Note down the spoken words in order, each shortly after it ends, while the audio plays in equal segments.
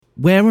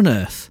where on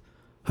earth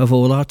have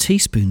all our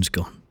teaspoons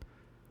gone?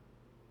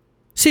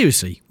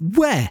 Seriously,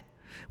 where?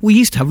 We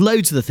used to have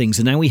loads of the things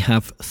and now we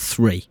have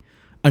 3.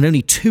 And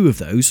only 2 of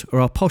those are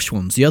our posh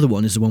ones. The other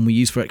one is the one we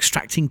use for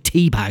extracting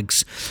tea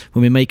bags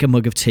when we make a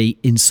mug of tea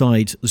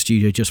inside the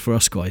studio just for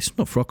us guys,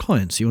 not for our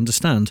clients, you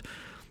understand?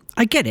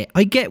 I get it.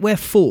 I get where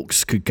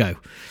forks could go.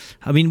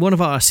 I mean, one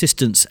of our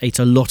assistants ate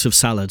a lot of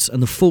salads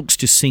and the forks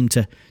just seemed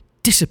to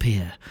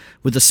disappear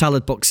with the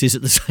salad boxes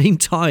at the same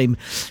time.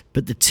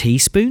 But the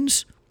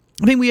teaspoons?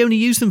 I mean, we only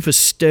use them for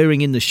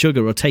stirring in the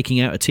sugar or taking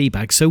out a tea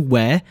bag. So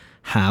where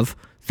have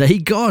they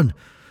gone?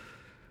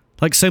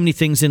 Like so many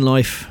things in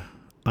life,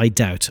 I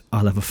doubt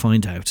I'll ever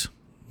find out.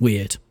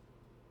 Weird.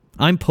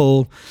 I'm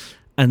Paul,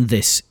 and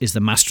this is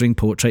the Mastering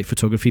Portrait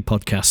Photography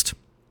podcast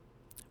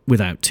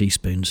without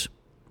teaspoons.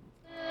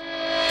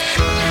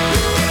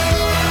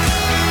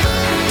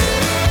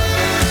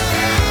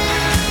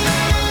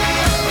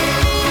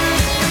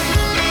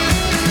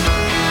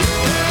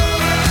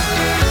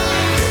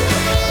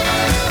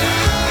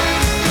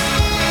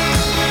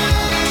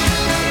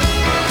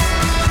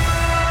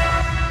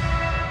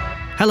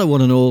 Hello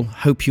one and all,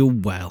 hope you're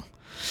well.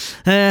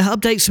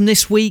 Updates from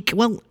this week,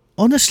 well,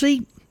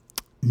 honestly,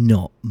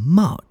 not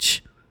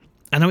much.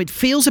 I know it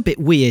feels a bit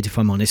weird if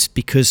I'm honest,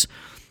 because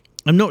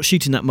I'm not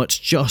shooting that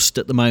much just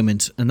at the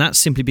moment, and that's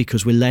simply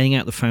because we're laying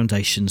out the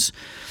foundations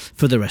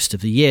for the rest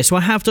of the year. So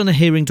I have done a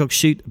hearing dog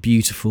shoot,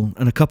 beautiful,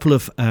 and a couple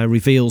of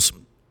reveals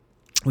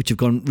which have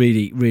gone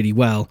really, really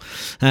well.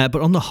 But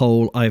on the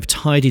whole, I've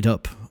tidied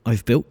up.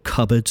 I've built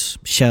cupboards,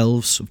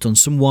 shelves, I've done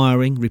some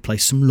wiring,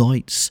 replaced some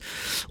lights,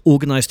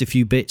 organised a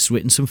few bits,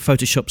 written some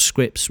Photoshop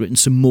scripts, written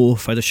some more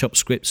Photoshop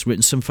scripts,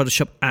 written some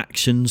Photoshop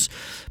actions,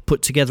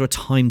 put together a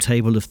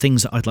timetable of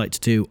things that I'd like to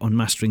do on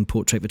mastering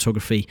portrait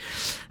photography,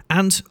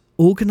 and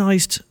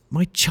organised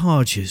my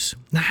chargers.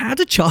 Now, how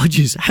do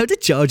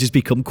chargers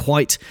become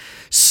quite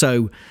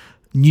so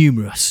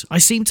numerous? I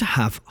seem to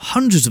have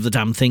hundreds of the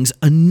damn things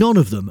and none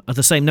of them are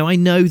the same. Now, I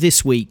know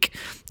this week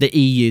the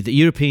EU, the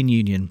European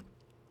Union,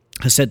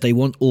 has said they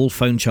want all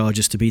phone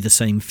chargers to be the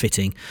same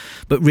fitting,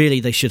 but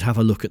really they should have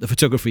a look at the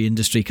photography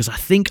industry, because I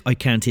think I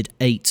counted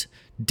 8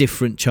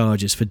 different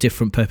chargers for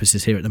different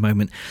purposes here at the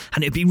moment,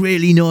 and it'd be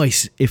really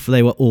nice if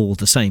they were all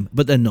the same,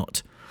 but they're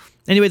not.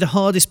 Anyway, the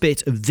hardest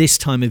bit of this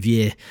time of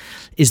year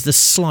is the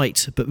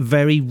slight but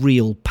very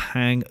real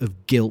pang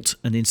of guilt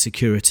and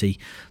insecurity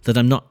that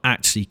I'm not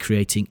actually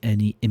creating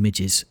any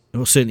images,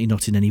 or certainly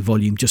not in any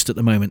volume just at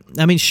the moment.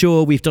 I mean,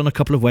 sure, we've done a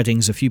couple of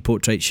weddings, a few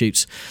portrait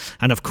shoots,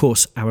 and of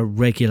course our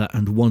regular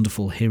and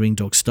wonderful hearing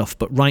dog stuff,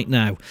 but right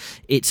now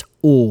it's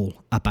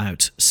all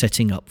about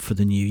setting up for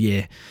the new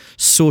year,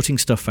 sorting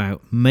stuff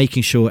out,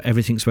 making sure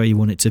everything's where you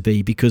want it to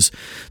be, because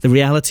the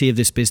reality of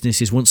this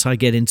business is once I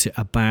get into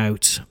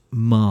about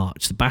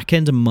March, the back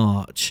end of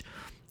March,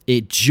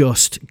 it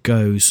just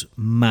goes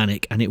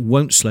manic and it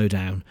won't slow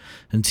down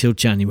until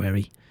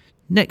January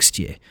next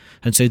year.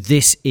 And so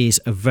this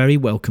is a very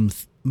welcome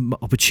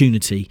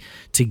opportunity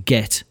to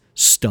get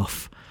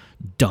stuff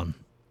done.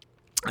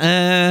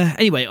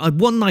 Anyway,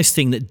 one nice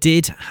thing that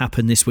did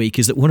happen this week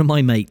is that one of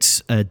my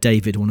mates,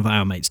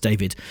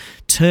 David,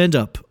 turned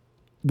up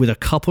with a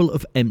couple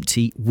of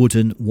empty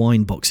wooden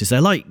wine boxes.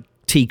 They're like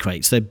tea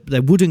crates.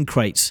 They're wooden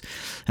crates.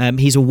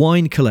 He's a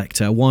wine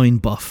collector, a wine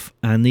buff,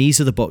 and these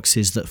are the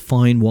boxes that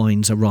fine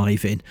wines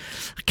arrive in.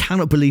 I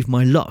cannot believe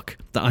my luck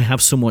that I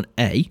have someone,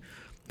 A,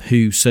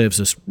 who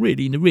serves us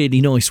really, really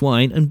nice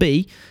wine, and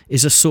B,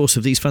 is a source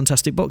of these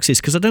fantastic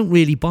boxes, because I don't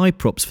really buy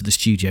props for the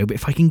studio, but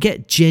if I can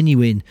get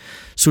genuine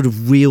sort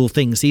of real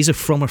things, these are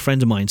from a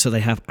friend of mine, so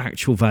they have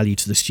actual value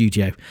to the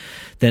studio,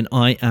 then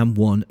I am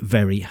one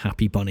very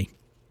happy bunny.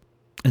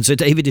 And so,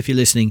 David, if you're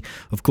listening,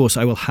 of course,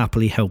 I will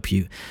happily help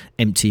you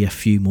empty a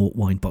few more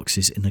wine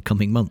boxes in the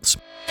coming months.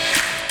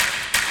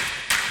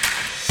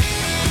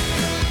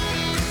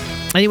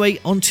 Anyway,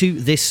 on to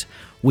this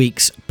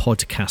week's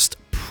podcast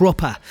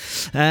proper.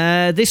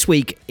 This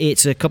week,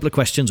 it's a couple of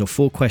questions, or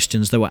 4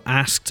 questions, that were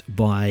asked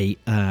by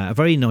a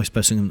very nice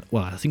person.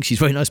 Well, I think she's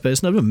a very nice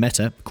person. I've never met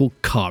her, called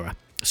Cara.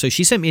 So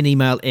she sent me an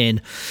email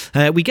in.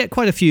 We get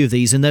quite a few of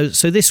these, and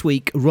so this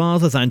week,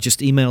 rather than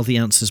just email the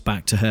answers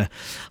back to her,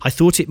 I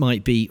thought it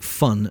might be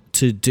fun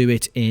to do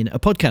it in a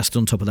podcast.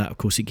 On top of that, of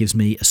course, it gives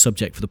me a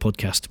subject for the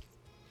podcast.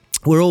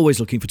 We're always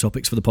looking for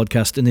topics for the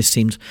podcast, and this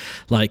seemed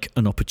like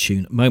an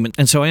opportune moment.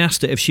 And so I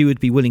asked her if she would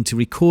be willing to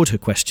record her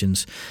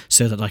questions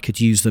so that I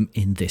could use them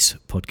in this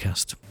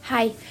podcast.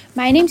 Hi,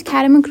 my name's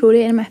Karen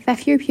McCrory, and I'm a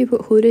 5th year pupil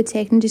at Holyrood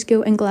Secondary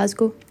School in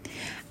Glasgow.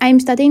 I'm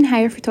studying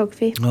higher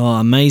photography. Oh,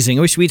 amazing.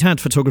 I wish we'd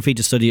had photography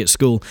to study at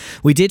school.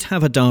 We did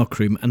have a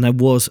darkroom and there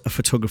was a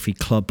photography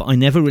club, but I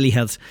never really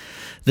had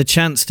the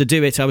chance to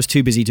do it. I was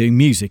too busy doing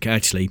music,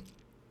 actually.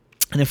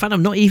 And in fact,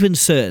 I'm not even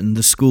certain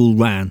the school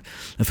ran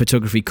a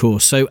photography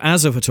course. So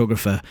as a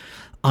photographer,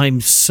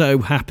 I'm so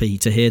happy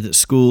to hear that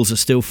schools are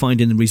still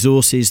finding the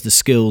resources, the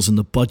skills and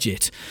the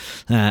budget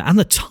and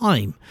the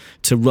time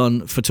to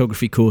run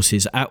photography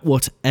courses at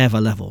whatever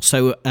level.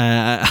 So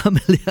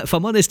if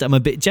I'm honest, I'm a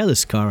bit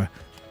jealous, Cara.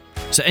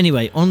 So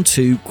anyway, on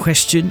to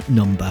question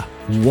number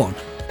 1.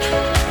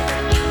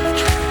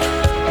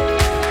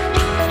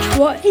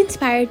 What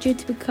inspired you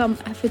to become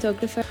a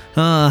photographer?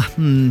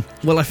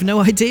 Well, I've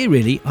no idea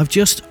really. I've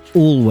just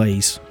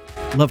always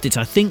loved it.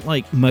 I think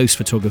like most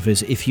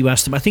photographers, if you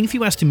asked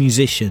a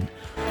musician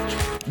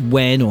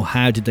when or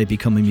how did they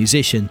become a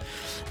musician,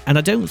 and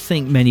I don't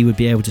think many would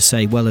be able to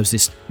say, well, there's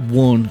this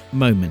one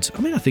moment.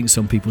 I mean, I think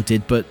some people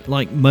did, but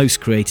like most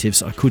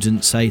creatives, I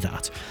couldn't say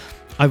that.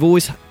 I've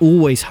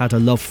always had a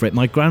love for it.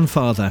 My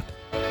grandfather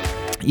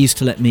used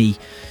to let me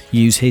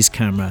use his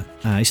camera.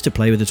 I used to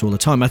play with it all the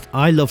time.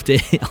 I loved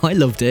it. I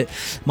loved it.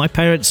 My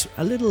parents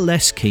a little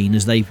less keen,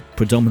 as they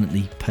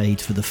predominantly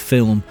paid for the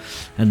film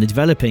and the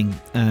developing.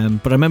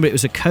 But I remember it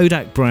was a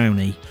Kodak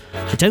Brownie.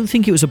 I don't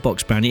think it was a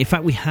box Brownie. In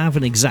fact, we have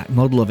an exact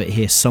model of it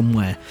here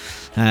somewhere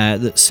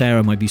that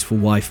Sarah, my beautiful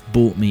wife,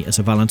 bought me as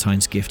a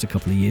Valentine's gift a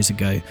couple of years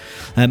ago.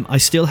 I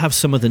still have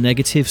some of the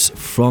negatives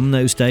from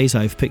those days.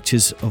 I have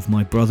pictures of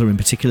my brother in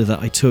particular that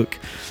I took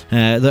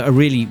that are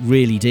really,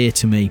 really dear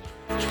to me.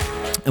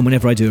 And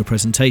whenever I do a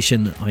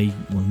presentation,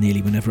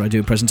 nearly whenever I do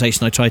a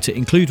presentation, I try to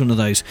include one of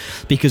those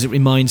because it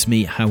reminds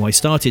me how I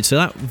started. So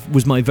that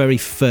was my very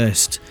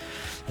first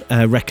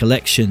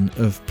recollection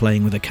of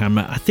playing with a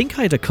camera. I think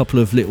I had a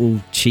couple of little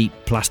cheap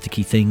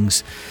plasticky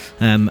things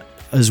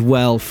as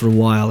well for a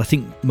while. I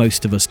think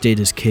most of us did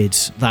as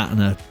kids, that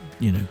and a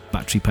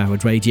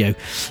battery-powered radio.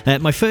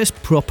 My first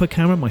proper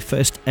camera, my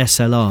first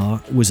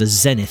SLR, was a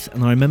Zenith,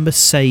 and I remember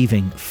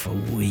saving for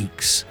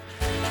weeks.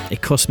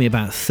 It cost me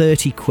about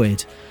 30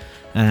 quid.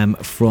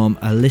 From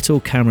a little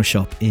camera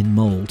shop in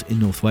Mold in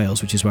North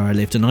Wales, which is where I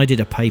lived, and I did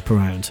a paper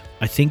round.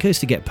 I think I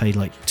used to get paid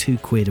like 2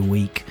 quid a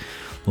week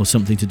or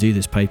something to do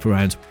this paper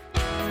round.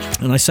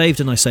 And I saved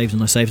and I saved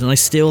and I saved, and I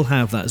still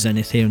have that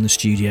Zenith here in the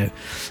studio.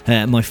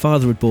 My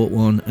father had bought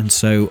one, and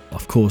so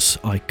of course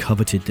I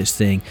coveted this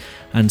thing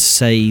and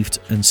saved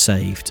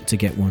to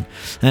get one.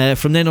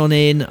 From then on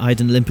in, I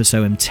had an Olympus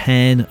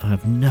OM10. I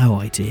have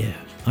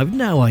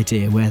no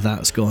idea where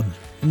that's gone.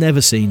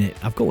 Never seen it.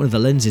 I've got one of the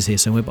lenses here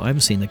somewhere, but I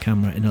haven't seen the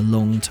camera in a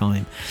long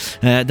time.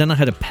 Then I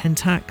had a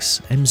Pentax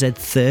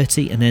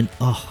MZ30, and then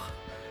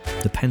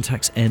the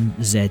Pentax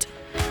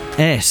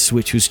MZ-S,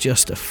 which was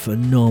just a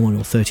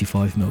phenomenal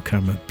 35mm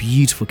camera.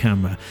 Beautiful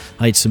camera.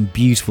 I had some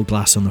beautiful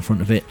glass on the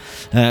front of it.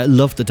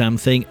 Loved the damn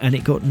thing, and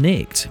it got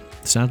nicked.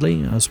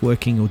 Sadly, I was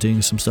working or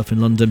doing some stuff in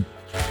London.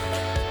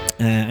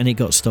 And it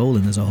got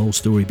stolen. There's a whole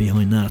story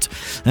behind that.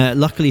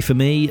 Luckily for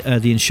me,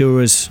 the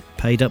insurers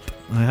paid up.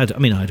 I had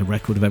a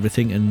record of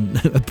everything, and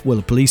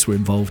the police were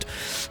involved,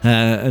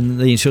 and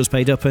the insurers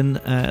paid up. And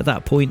at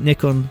that point,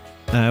 Nikon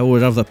or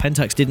rather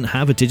Pentax didn't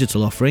have a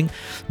digital offering,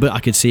 but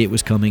I could see it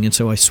was coming, and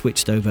so I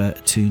switched over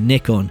to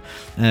Nikon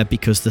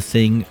because the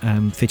thing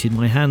fitted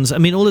my hands. I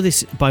mean, all of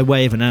this by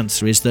way of an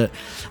answer is that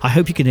I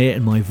hope you can hear it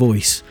in my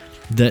voice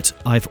that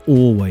I've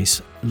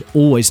always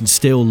and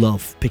still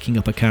love picking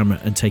up a camera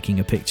and taking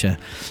a picture.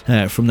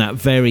 From that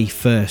very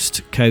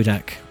first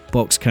Kodak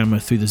box camera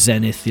through the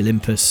Zenith, the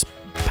Olympus,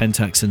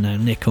 Pentax, and now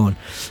Nikon.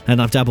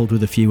 And I've dabbled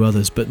with a few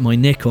others, but my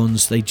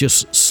Nikons, they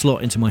just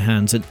slot into my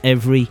hands, and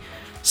every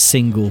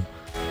single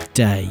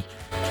day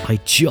I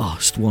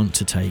just want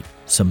to take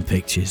some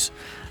pictures.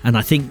 And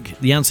I think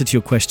the answer to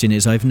your question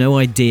is I have no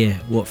idea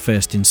what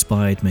first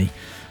inspired me,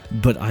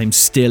 but I'm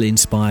still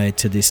inspired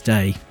to this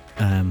day.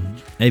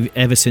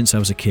 Ever since I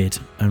was a kid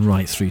and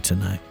right through to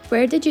now.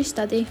 Where did you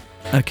study?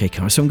 Okay,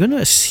 Cara, so I'm going to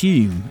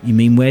assume you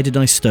mean where did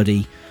I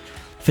study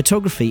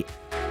photography?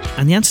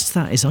 And the answer to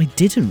that is I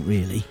didn't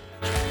really.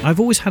 I've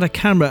always had a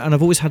camera and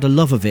I've always had a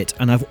love of it,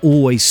 and I've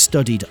always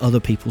studied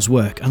other people's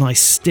work, and I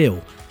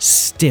still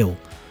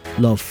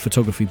love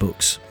photography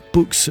books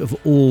of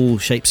all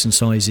shapes and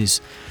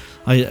sizes.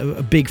 I'm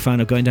a big fan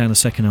of going down a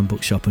second-hand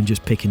bookshop and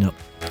just picking up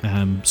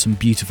some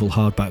beautiful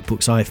hardback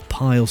books. I have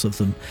piles of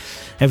them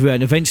everywhere,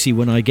 and eventually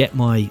when I get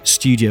my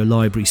studio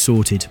library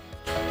sorted,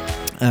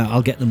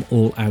 I'll get them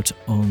all out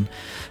on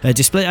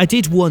display. I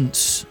did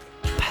once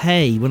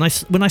pay, when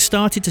I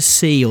started to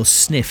see or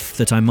sniff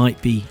that I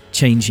might be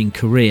changing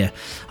career,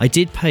 I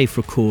did pay for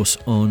a course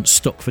on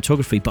stock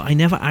photography, but I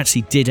never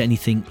actually did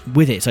anything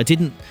with it. I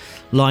didn't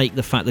like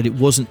the fact that it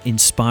wasn't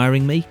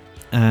inspiring me.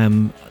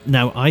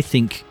 Now I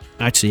think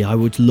actually I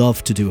would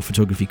love to do a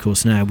photography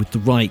course now with the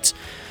right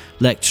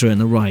lecturer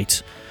and the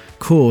right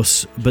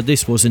course, but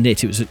this wasn't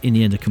it. It was in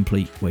the end a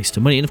complete waste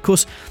of money. And of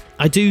course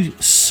I do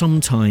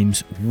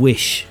sometimes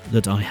wish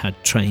that I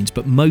had trained,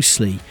 but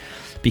mostly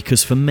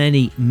because for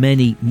many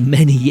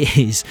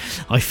years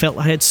I felt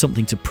I had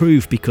something to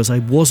prove because I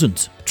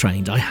wasn't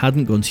trained. I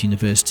hadn't gone to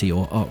university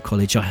or art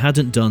college. I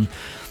hadn't done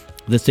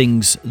the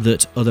things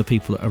that other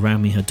people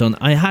around me had done.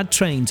 I had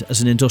trained as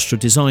an industrial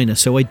designer,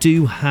 so I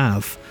do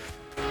have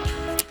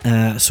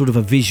sort of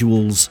a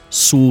visuals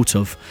sort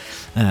of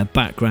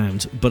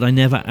background, but I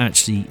never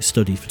actually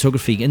studied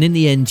photography. And in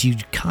the end, you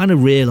kind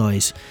of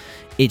realise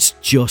it's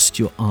just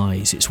your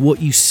eyes. It's what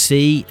you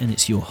see and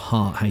it's your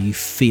heart, how you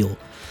feel.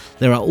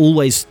 There are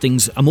always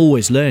things, I'm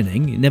always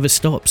learning, it never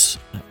stops.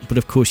 But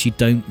of course you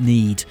don't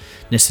need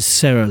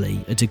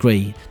necessarily a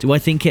degree. Do I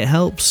think it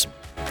helps?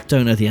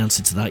 Don't know the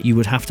answer to that. You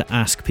would have to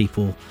ask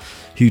people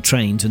who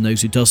trained and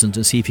those who doesn't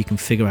and see if you can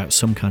figure out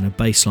some kind of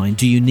baseline.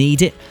 Do you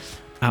need it?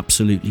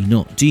 Absolutely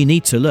not. Do you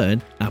need to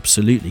learn?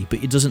 Absolutely,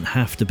 but it doesn't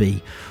have to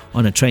be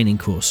on a training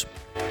course.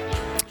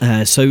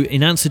 So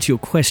in answer to your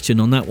question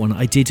on that one,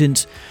 I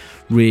didn't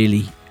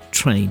really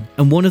train.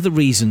 And one of the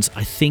reasons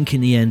I think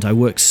in the end I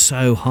worked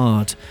so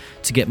hard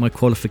to get my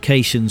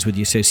qualifications with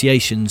the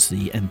associations,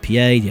 the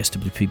MPA, the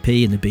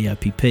SWPP and the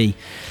BIPP,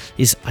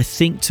 is I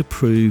think to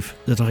prove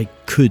that I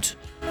could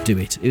do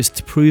it. It was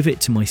to prove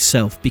it to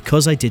myself,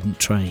 because I didn't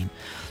train,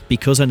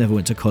 because I never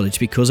went to college,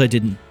 because I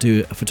didn't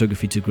do a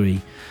photography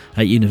degree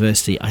at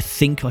university. I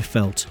think I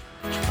felt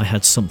I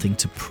had something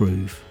to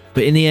prove.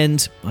 But in the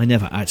end, I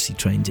never actually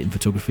trained in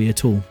photography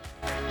at all.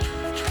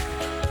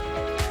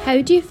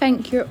 How do you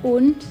think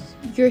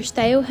your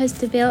style has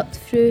developed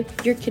through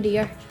your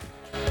career?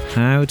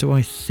 How do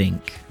I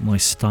think my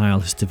style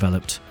has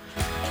developed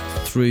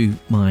through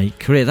my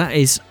career? That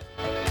is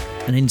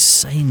an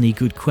insanely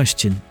good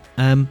question.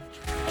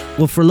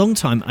 Well, for a long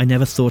time, I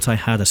never thought I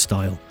had a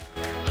style.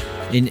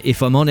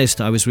 If I'm honest,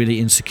 I was really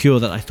insecure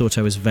that I thought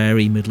I was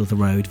very middle of the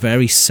road,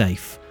 very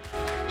safe.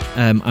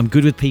 I'm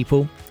good with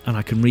people and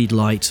I can read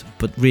light,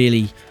 but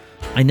really,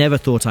 I never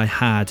thought I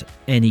had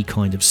any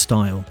kind of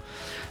style.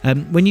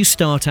 When you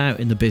start out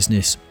in the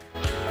business,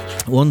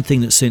 one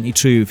thing that's certainly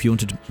true if you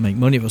wanted to make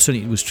money, well,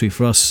 certainly it was true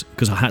for us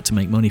because I had to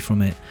make money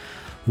from it,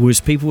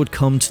 was people would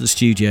come to the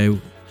studio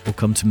or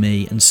come to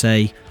me and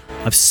say,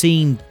 I've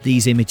seen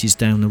these images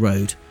down the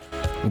road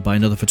or by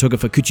another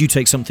photographer, could you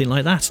take something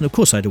like that? And of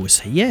course I'd always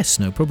say yes,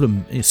 no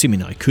problem, assuming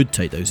that I could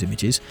take those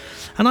images.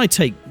 And I'd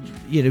take,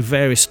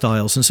 various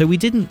styles, and so we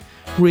didn't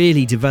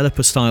really develop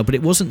a style, but I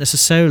wasn't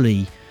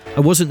necessarily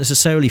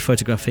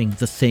photographing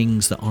the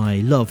things that I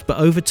loved. But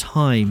over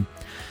time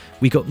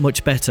we got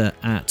much better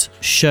at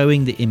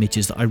showing the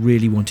images that I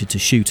really wanted to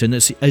shoot. And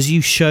as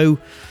you show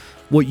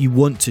what you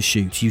want to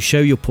shoot, you show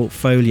your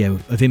portfolio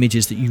of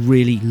images that you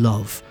really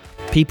love,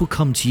 people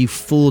come to you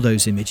for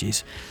those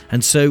images.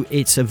 And so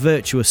it's a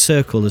virtuous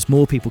circle. As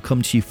more people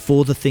come to you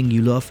for the thing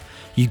you love,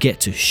 you get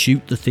to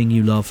shoot the thing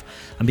you love.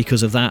 And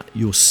because of that,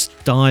 your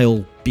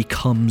style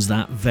becomes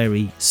that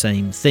very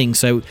same thing.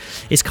 So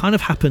it's kind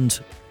of happened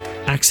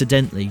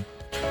accidentally.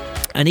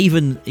 And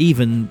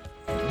even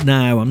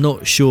now, I'm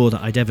not sure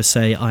that I'd ever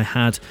say I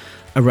had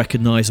a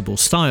recognisable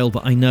style,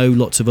 but I know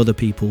lots of other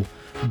people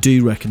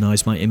do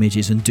recognise my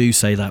images and do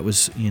say that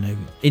was,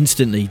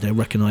 instantly they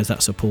recognise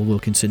that's a Paul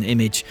Wilkinson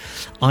image.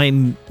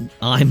 I'm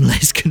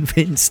less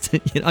convinced.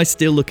 I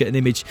still look at an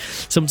image.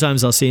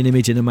 Sometimes I'll see an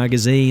image in a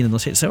magazine and I'll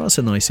say, so that's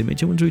a nice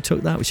image. I wonder who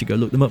took that. We should go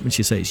look them up, and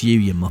she'll say, it's you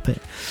muppet.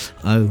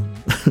 Oh,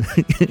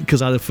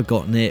 because I'd have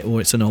forgotten it,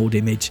 or it's an old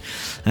image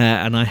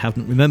and I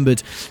haven't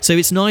remembered. So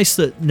it's nice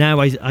that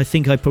now I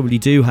think I probably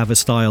do have a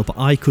style, but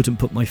I couldn't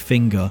put my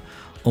finger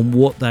on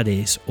what that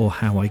is or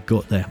how I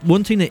got there.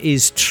 One thing that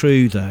is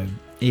true though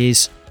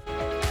is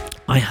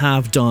I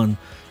have done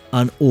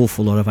an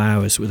awful lot of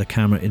hours with a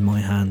camera in my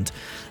hand,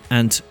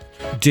 and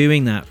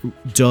doing that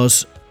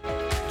does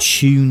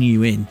tune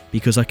you in,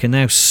 because I can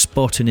now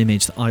spot an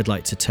image that I'd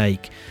like to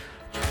take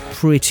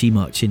pretty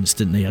much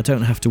instantly. I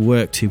don't have to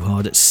work too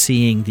hard at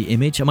seeing the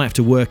image. I might have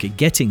to work at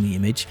getting the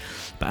image,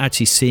 but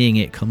actually seeing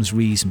it comes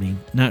reasonably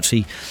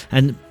naturally.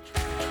 And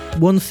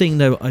one thing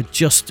though I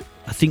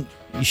think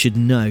you should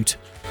note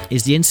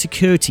is the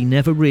insecurity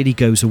never really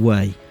goes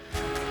away.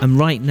 And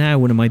right now,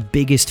 one of my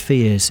biggest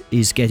fears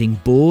is getting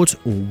bored,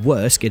 or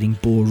worse, getting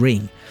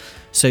boring.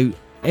 So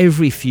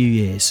every few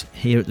years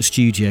here at the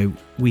studio,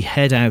 we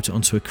head out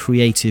onto a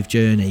creative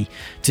journey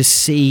to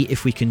see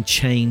if we can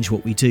change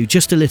what we do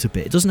just a little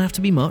bit. It doesn't have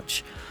to be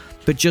much,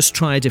 but just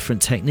try a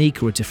different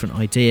technique or a different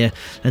idea.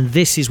 And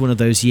this is one of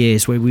those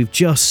years where we've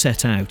just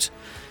set out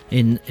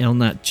on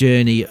that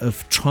journey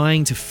of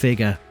trying to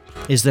figure,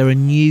 is there a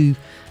new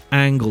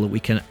angle that we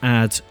can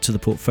add to the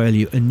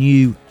portfolio, a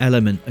new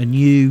element, a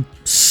new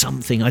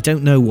something. I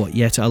don't know what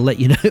yet. I'll let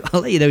you know.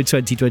 I'll let you know in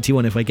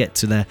 2021 if I get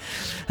to there.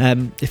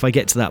 If I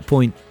get to that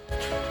point,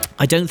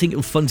 I don't think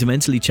it'll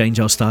fundamentally change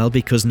our style,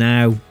 because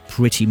now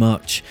pretty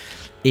much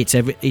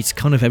it's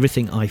kind of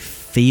everything I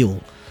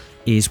feel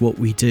is what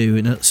we do,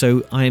 and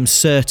so I am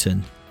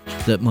certain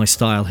that my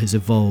style has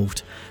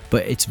evolved,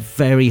 but it's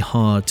very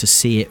hard to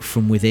see it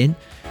from within.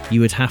 You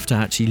would have to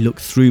actually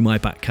look through my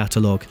back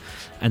catalogue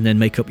and then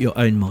make up your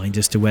own mind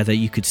as to whether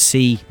you could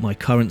see my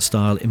current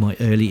style in my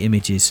early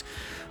images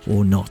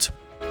or not.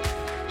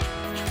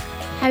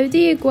 How do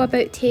you go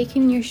about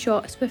taking your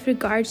shots with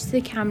regards to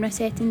the camera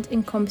settings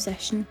and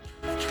composition?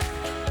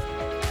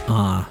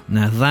 Now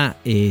that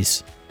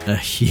is a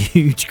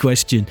huge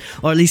question,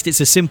 or at least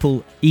it's a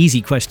simple,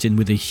 easy question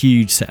with a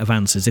huge set of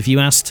answers. If you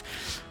asked,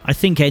 I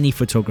think, any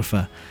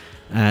photographer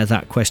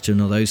that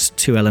question, or those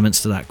two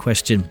elements to that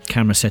question,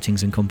 camera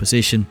settings and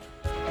composition,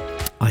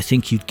 I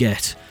think you'd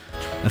get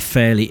a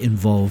fairly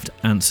involved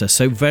answer.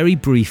 So very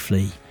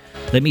briefly,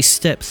 let me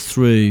step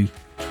through.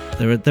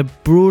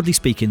 Broadly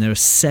speaking, there are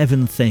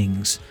 7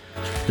 things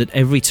that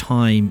every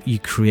time you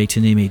create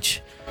an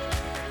image,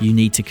 you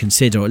need to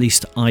consider, or at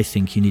least I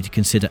think you need to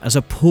consider as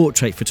a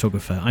portrait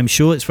photographer. I'm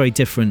sure it's very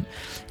different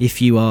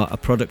if you are a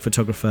product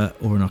photographer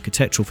or an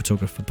architectural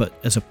photographer, but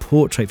as a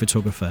portrait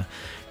photographer,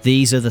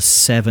 these are the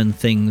 7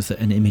 things that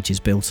an image is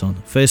built on.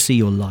 Firstly,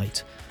 your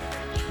light.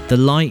 The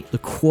light, the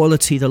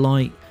quality of the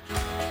light,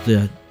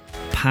 the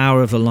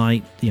power of the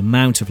light, the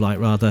amount of light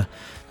rather,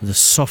 the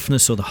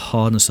softness or the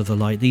hardness of the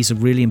light. These are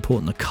really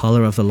important. The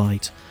colour of the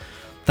light.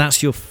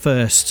 That's your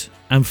first,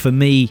 and for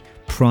me,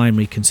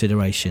 primary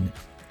consideration.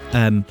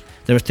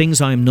 There are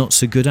things I'm not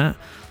so good at,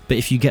 but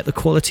if you get the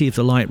quality of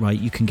the light right,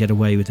 you can get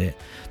away with it.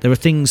 There are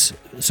things,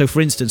 so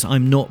for instance,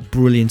 I'm not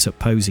brilliant at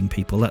posing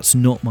people. That's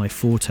not my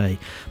forte,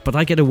 but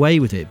I get away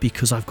with it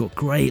because I've got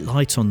great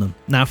light on them.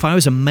 Now, if I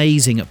was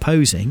amazing at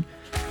posing,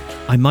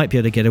 I might be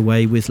able to get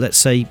away with, let's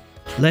say,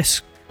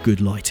 less good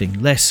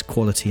lighting, less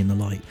quality in the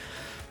light.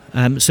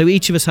 So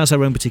each of us has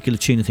our own particular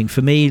tuning thing.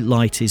 For me,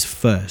 light is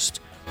first.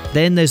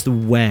 Then there's the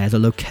where, the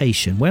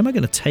location. Where am I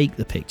going to take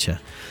the picture?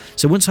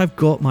 So once I've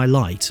got my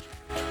light,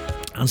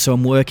 and so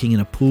I'm working in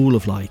a pool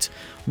of light,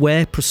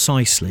 where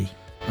precisely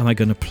am I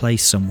going to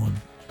place someone?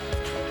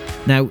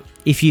 Now,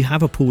 if you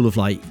have a pool of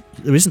light,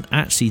 there isn't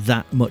actually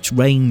that much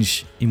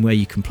range in where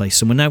you can place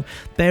someone. Now,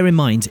 bear in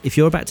mind, if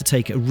you're about to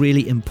take a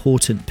really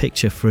important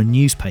picture for a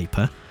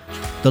newspaper,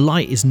 the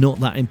light is not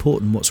that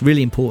important. What's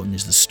really important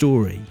is the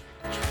story.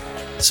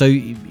 So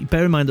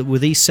bear in mind that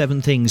with these 7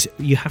 things,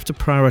 you have to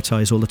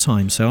prioritise all the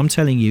time. So I'm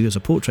telling you as a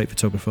portrait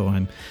photographer,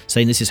 I'm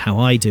saying this is how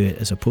I do it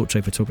as a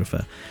portrait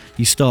photographer.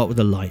 You start with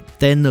the light,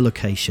 then the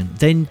location,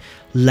 then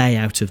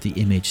layout of the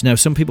image. Now,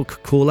 some people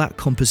could call that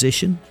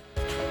composition.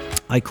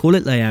 I call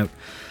it layout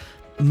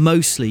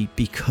mostly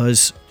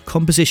because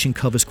composition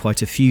covers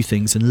quite a few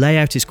things and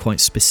layout is quite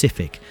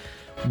specific.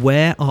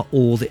 Where are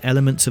all the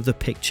elements of the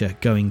picture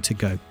going to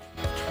go?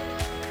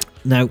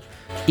 Now,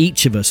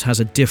 each of us has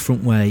a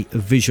different way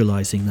of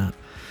visualizing that.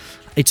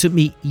 It took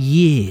me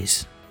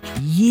years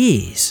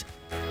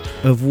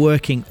of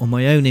working on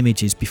my own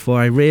images before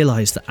I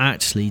realized that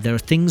actually there are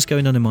things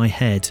going on in my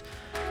head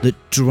that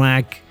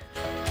drag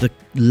the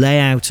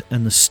layout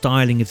and the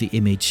styling of the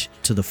image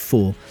to the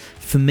fore.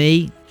 For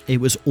me,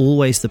 it was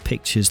always the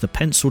pictures, the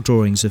pencil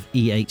drawings of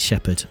E.H.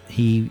 Shepard.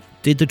 He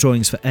did the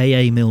drawings for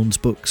A.A. Milne's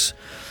books,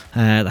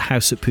 The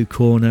House at Pooh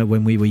Corner,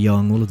 When We Were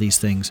Young, all of these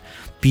things.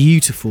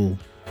 Beautiful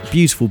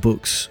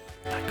books.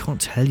 I can't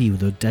tell you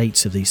the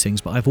dates of these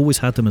things, but I've always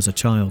had them as a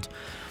child.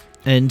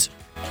 And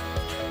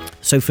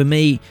so for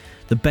me,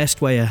 the best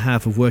way I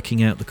have of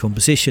working out the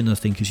composition, I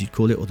think as you'd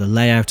call it, or the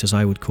layout as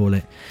I would call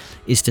it,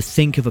 is to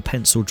think of a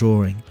pencil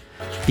drawing.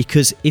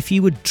 Because if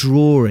you were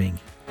drawing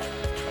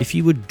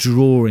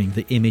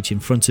the image in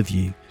front of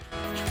you,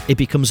 it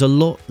becomes a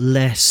lot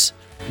less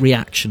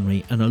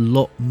reactionary and a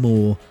lot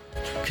more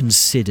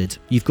considered.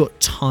 You've got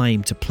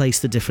time to place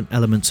the different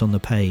elements on the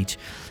page,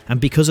 and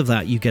because of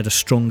that you get a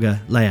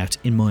stronger layout,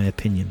 in my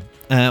opinion.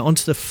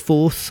 Onto the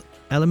 4th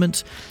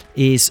element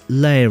is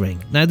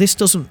layering. Now, this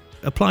doesn't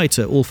apply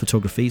to all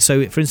photography. So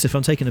for instance, if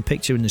I'm taking a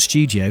picture in the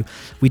studio,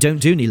 we don't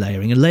do any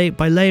layering, and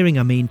by layering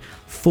I mean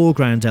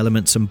foreground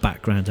elements and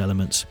background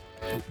elements.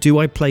 Do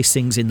I place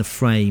things in the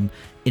frame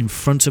in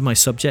front of my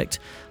subject?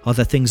 Are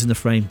there things in the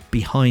frame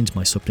behind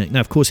my subject? Now,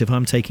 of course, if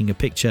I'm taking a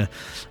picture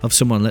of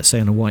someone, let's say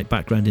on a white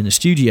background in a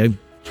studio,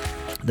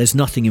 there's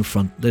nothing in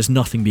front, there's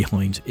nothing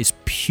behind. It's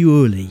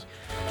purely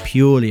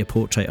a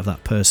portrait of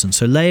that person.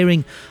 So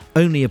layering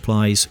only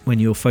applies when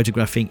you're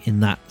photographing in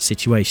that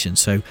situation.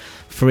 So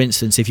for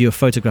instance, if you're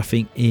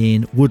photographing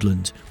in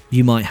woodland,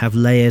 you might have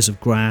layers of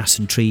grass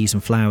and trees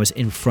and flowers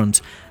in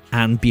front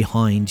and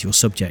behind your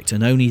subject,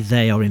 and only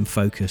they are in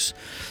focus.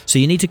 So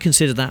you need to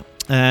consider that.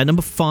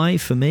 Number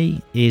 5 for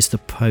me is the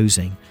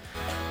posing.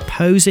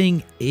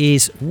 Posing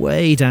is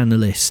way down the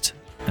list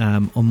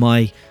on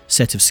my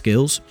set of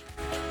skills.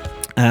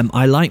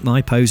 I like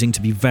my posing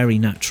to be very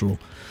natural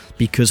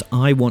because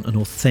I want an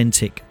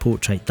authentic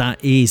portrait.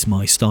 That is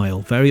my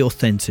style. Very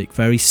authentic,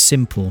 very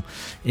simple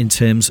in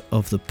terms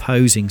of the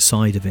posing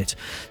side of it.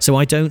 So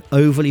I don't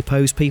overly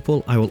pose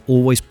people. I will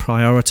always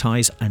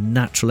prioritize a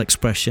natural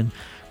expression,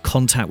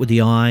 contact with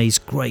the eyes,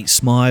 great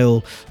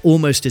smile,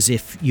 almost as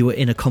if you were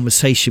in a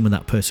conversation with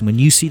that person. When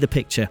you see the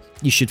picture,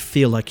 you should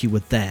feel like you were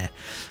there.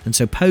 And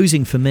so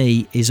posing for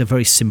me is a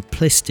very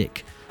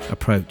simplistic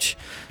approach,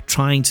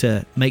 trying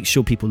to make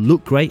sure people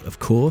look great. Of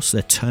course,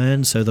 they're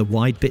turned so the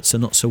wide bits are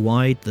not so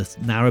wide, the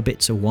narrow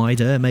bits are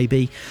wider,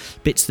 maybe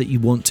bits that you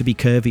want to be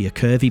curvy are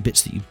curvy,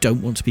 bits that you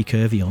don't want to be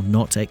curvy are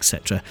not,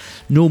 etc.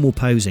 Normal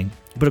posing.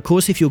 But of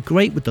course, if you're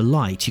great with the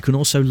light, you can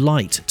also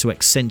light to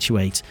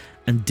accentuate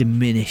and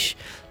diminish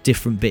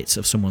different bits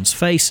of someone's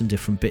face and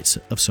different bits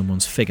of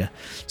someone's figure.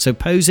 So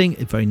posing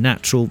is very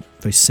natural,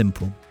 very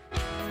simple.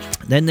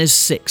 Then there's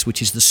 6,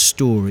 which is the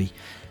story.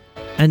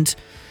 And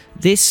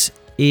this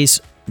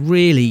is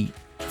really,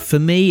 for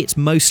me, it's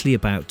mostly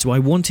about, do I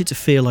want it to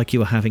feel like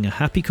you are having a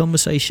happy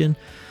conversation,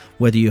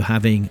 whether you're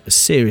having a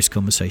serious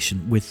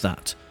conversation with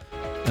that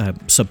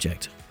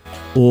subject?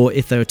 Or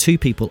if there are two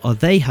people, are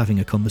they having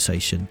a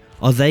conversation?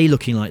 Are they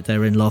looking like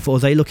they're in love? Or are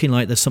they looking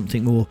like there's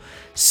something more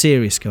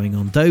serious going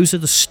on? Those are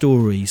the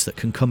stories that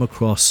can come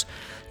across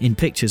in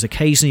pictures.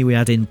 Occasionally we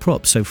add in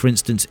props. So for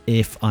instance,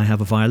 if I have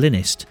a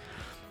violinist,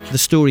 the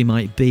story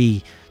might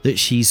be that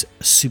she's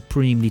a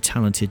supremely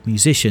talented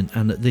musician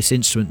and that this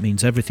instrument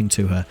means everything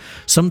to her.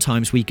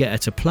 Sometimes we get her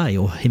to play,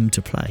 or him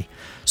to play.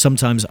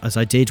 Sometimes, as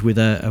I did with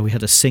we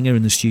had a singer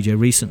in the studio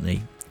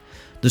recently,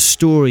 the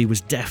story was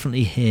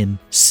definitely him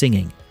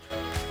singing.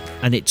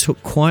 And it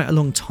took quite a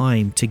long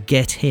time to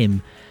get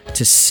him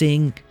to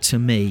sing to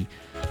me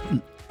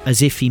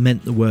as if he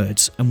meant the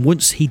words. And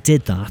once he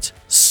did that,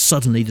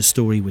 suddenly the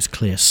story was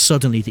clear.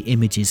 Suddenly the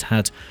images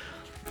had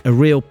a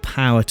real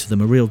power to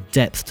them, a real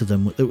depth to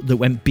them that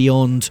went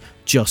beyond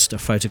just a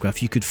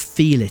photograph. You could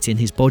feel it in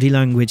his body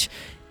language,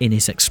 in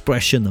his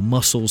expression, the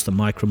muscles, the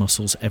micro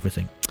muscles,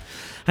 everything.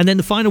 And then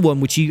the final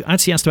one, which you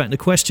actually asked about in the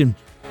question,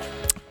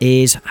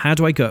 is how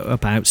do I go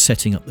about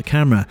setting up the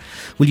camera?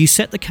 Well, you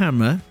set the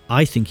camera,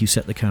 I think you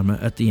set the camera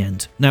at the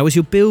end. Now, as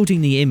you're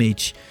building the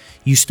image,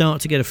 you start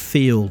to get a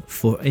feel,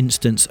 for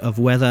instance, of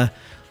whether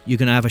you're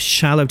going to have a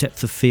shallow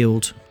depth of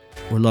field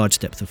or a large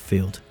depth of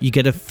field. You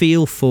get a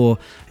feel for,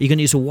 are you going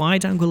to use a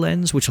wide angle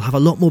lens, which will have a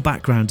lot more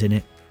background in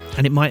it,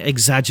 and it might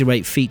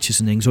exaggerate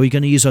features and things, or you're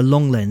going to use a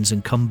long lens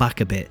and come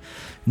back a bit,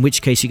 in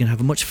which case you're going to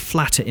have a much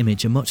flatter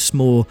image, a much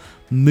more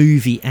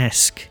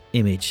movie-esque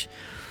image.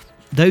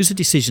 Those are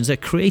decisions, they're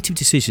creative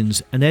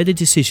decisions, and they're the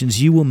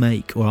decisions you will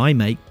make, or I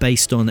make,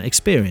 based on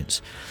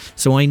experience.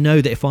 So I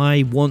know that if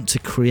I want to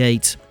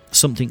create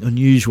something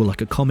unusual,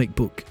 like a comic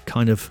book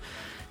kind of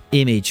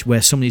image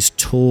where somebody's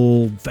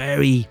tall,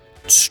 very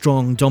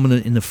strong,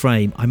 dominant in the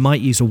frame, I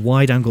might use a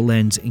wide angle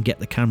lens and get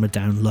the camera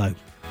down low.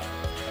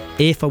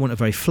 If I want a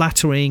very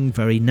flattering,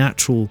 very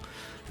natural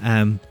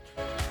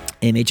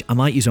image, I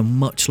might use a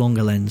much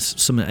longer lens,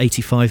 some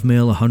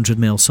 85mm,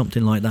 100mm,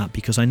 something like that,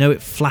 because I know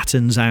it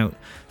flattens out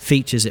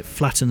features, it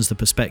flattens the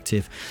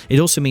perspective. It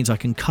also means I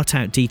can cut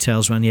out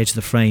details around the edge of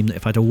the frame that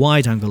if I had a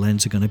wide angle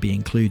lens are going to be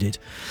included.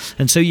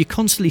 And so you're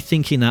constantly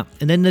thinking that.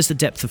 And then there's the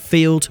depth of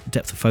field,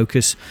 depth of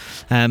focus.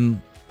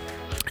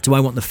 Do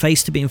I want the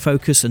face to be in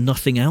focus and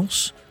nothing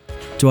else?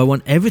 Do I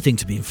want everything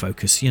to be in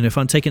focus? You know, if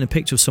I'm taking a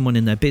picture of someone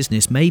in their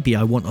business, maybe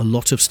I want a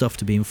lot of stuff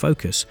to be in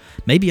focus.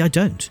 Maybe I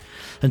don't.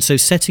 And so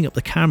setting up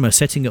the camera,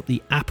 setting up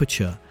the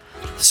aperture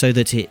so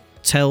that it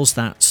tells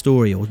that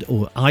story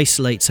or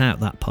isolates out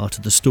that part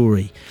of the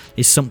story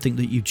is something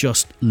that you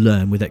just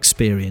learn with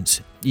experience.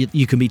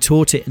 You can be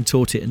taught it and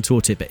taught it and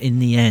taught it, but in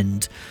the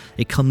end,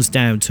 it comes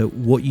down to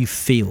what you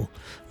feel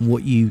and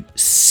what you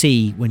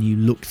see when you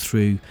look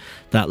through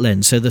that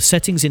lens. So the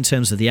settings in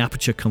terms of the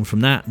aperture come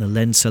from that, and the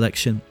lens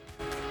selection.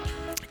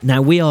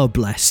 Now, we are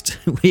blessed,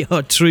 we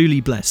are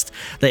truly blessed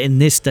that in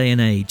this day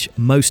and age,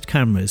 most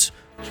cameras,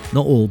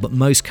 not all, but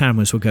most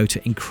cameras will go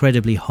to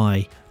incredibly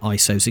high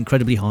ISOs,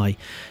 incredibly high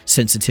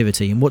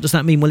sensitivity. And what does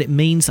that mean? Well, it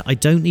means that I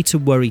don't need to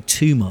worry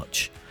too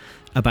much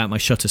about my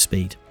shutter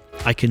speed.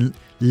 I can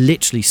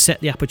literally set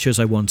the aperture as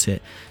I want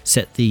it,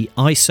 set the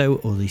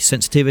ISO or the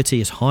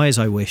sensitivity as high as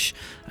I wish,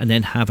 and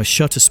then have a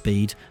shutter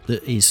speed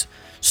that is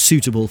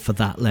suitable for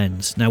that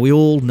lens. Now, we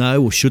all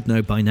know, or should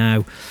know by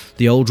now,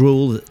 the old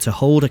rule that to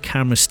hold a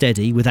camera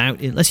steady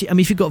without,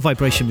 if you've got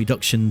vibration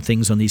reduction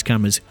things on these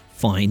cameras,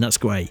 fine, that's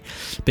great.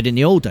 But in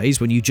the old days,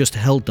 when you just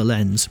held the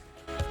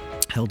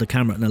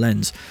camera and the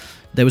lens,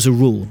 there was a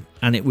rule,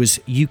 and it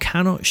was you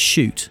cannot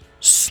shoot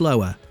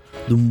slower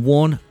than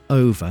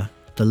 1/over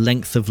the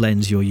length of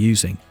lens you're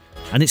using.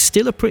 And it's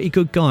still a pretty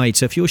good guide.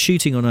 So if you're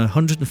shooting on a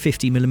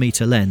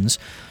 150mm lens,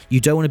 you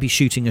don't want to be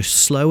shooting a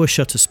slower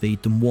shutter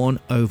speed than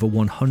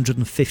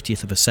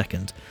 1/150th of a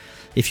second.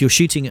 If you're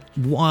shooting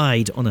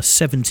wide on a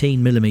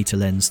 17mm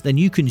lens, then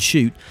you can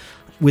shoot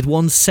with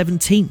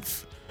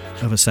 1/17th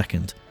of a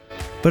second.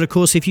 But of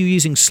course, if you're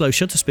using slow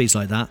shutter speeds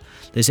like that,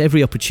 there's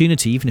every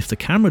opportunity, even if the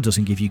camera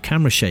doesn't give you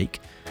camera shake,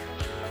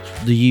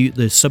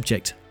 the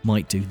subject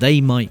might do.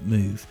 They might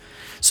move.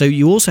 So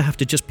you also have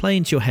to just play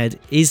into your head,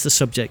 is the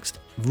subject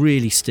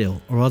really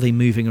still, or are they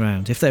moving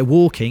around? If they're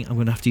walking, I'm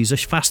going to have to use a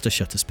faster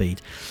shutter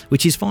speed,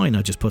 which is fine.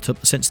 I just put up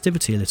the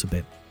sensitivity a little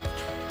bit.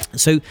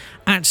 So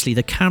actually,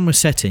 the camera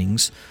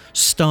settings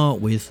start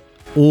with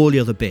all the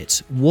other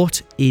bits.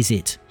 What is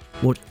it?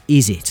 What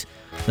is it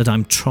that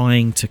I'm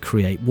trying to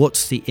create?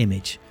 What's the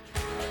image?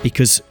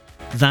 Because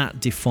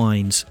that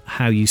defines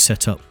how you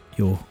set up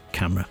your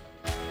camera.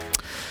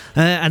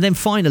 And then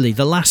finally,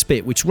 the last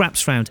bit, which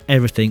wraps around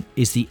everything,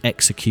 is the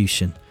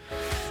execution.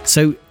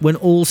 So when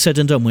all's said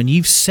and done, when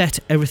you've set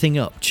everything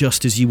up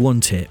just as you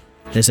want it,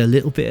 there's a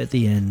little bit at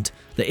the end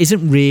that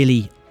isn't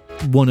really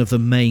one of the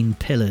main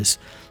pillars,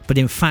 but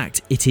in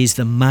fact, it is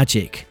the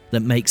magic that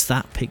makes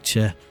that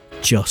picture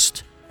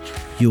just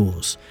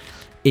yours.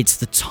 It's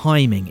the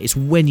timing. It's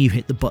when you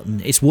hit the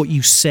button. It's what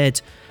you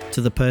said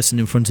to the person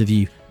in front of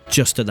you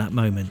just at that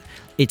moment.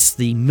 It's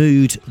the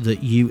mood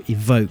that you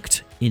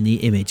evoked in the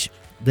image.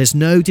 There's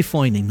no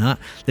defining that.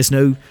 There's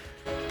no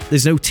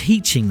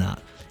teaching that.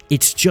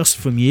 It's just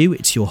from you.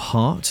 It's your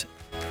heart.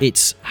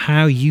 It's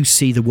how you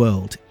see the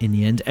world in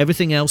the end.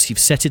 Everything else, you've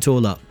set it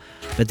all up.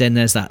 But then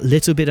there's that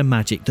little bit of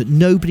magic that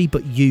nobody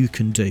but you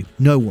can do.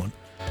 No one.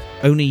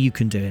 Only you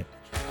can do it.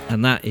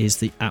 And that is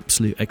the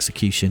absolute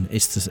execution.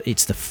 It's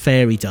the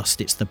fairy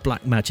dust. It's the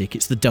black magic.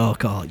 It's the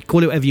dark art. You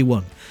call it whatever you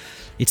want.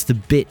 It's the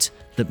bit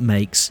that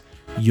makes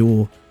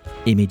your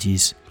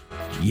images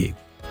you.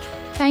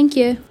 Thank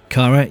you.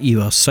 Cara,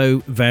 you are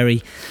so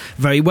very,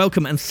 very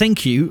welcome. And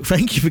thank you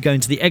for going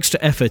to the extra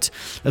effort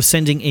of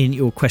sending in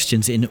your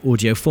questions in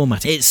audio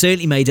format. It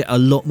certainly made it a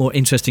lot more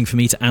interesting for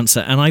me to answer.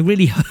 And I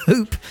really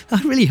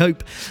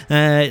hope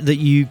that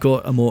you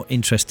got a more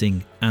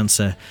interesting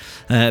answer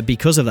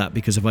because of that.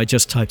 Because if I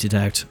just typed it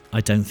out,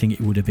 I don't think it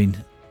would have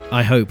been,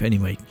 I hope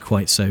anyway,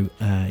 quite so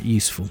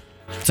useful.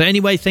 So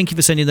anyway, thank you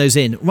for sending those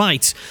in.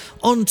 Right,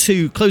 on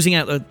to closing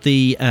out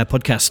the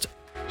podcast.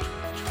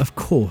 Of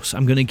course,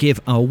 I'm going to give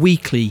our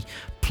weekly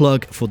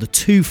plug for the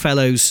Two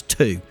Fellows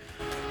 2.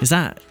 Is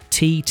that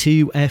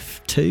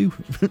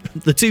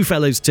T2F2? The Two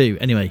Fellows 2,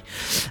 anyway,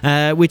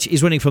 which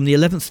is running from the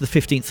 11th to the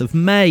 15th of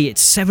May.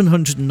 It's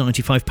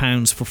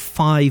 £795 for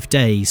 5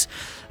 days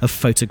of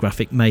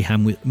photographic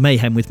mayhem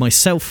with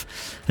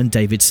myself and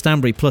David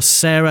Stanbury, plus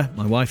Sarah,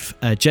 my wife,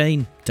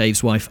 Jane,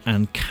 Dave's wife,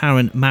 and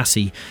Karen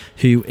Massey,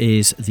 who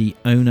is the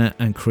owner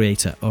and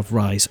creator of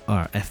Rise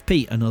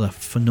RFP, another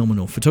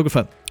phenomenal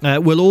photographer.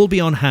 We'll all be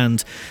on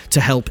hand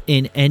to help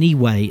in any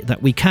way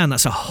that we can.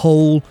 That's a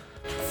whole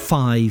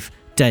 5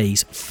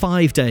 days.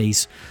 5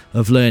 days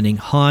of learning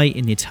high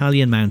in the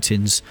Italian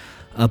mountains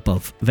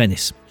above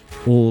Venice,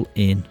 all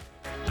in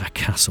a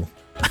castle.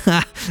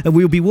 And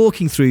we'll be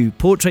walking through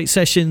portrait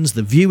sessions,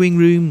 the viewing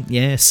room,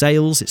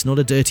 sales, it's not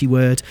a dirty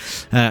word,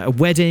 a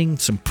wedding,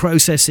 some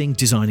processing,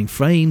 designing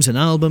frames and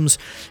albums,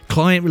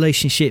 client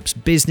relationships,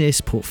 business,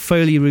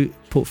 portfolio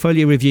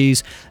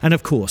reviews, and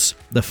of course,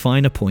 the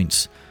finer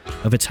points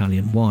of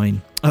Italian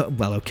wine.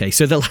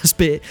 So the last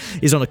bit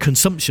is on a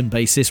consumption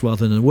basis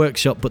rather than a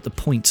workshop, but the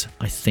point,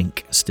 I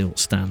think, still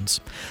stands.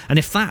 And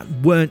if that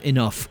weren't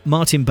enough,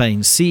 Martin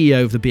Baines,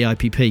 CEO of the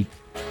BIPP,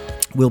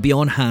 will be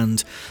on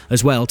hand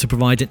as well to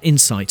provide an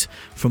insight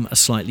from a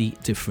slightly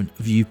different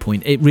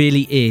viewpoint. It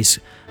really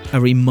is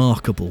a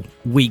remarkable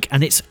week,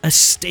 and it's a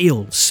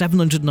steal,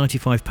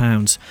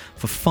 £795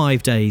 for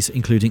 5 days,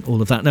 including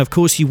all of that. Now, of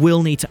course, you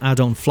will need to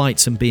add on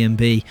flights and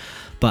B&B,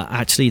 but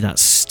actually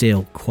that's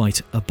still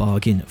quite a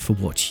bargain for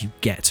what you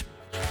get.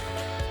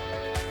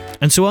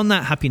 And so on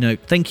that happy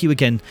note, thank you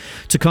again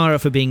to Cara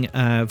for being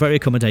very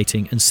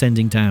accommodating and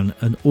sending down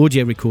an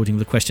audio recording of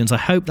the questions. I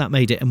hope that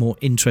made it a more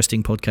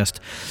interesting podcast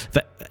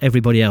for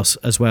everybody else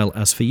as well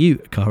as for you,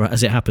 Cara,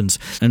 as it happens.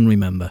 And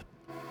remember,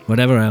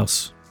 whatever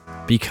else,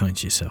 be kind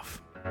to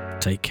yourself.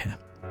 Take care.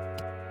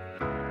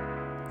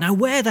 Now,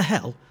 where the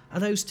hell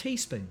are those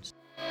teaspoons?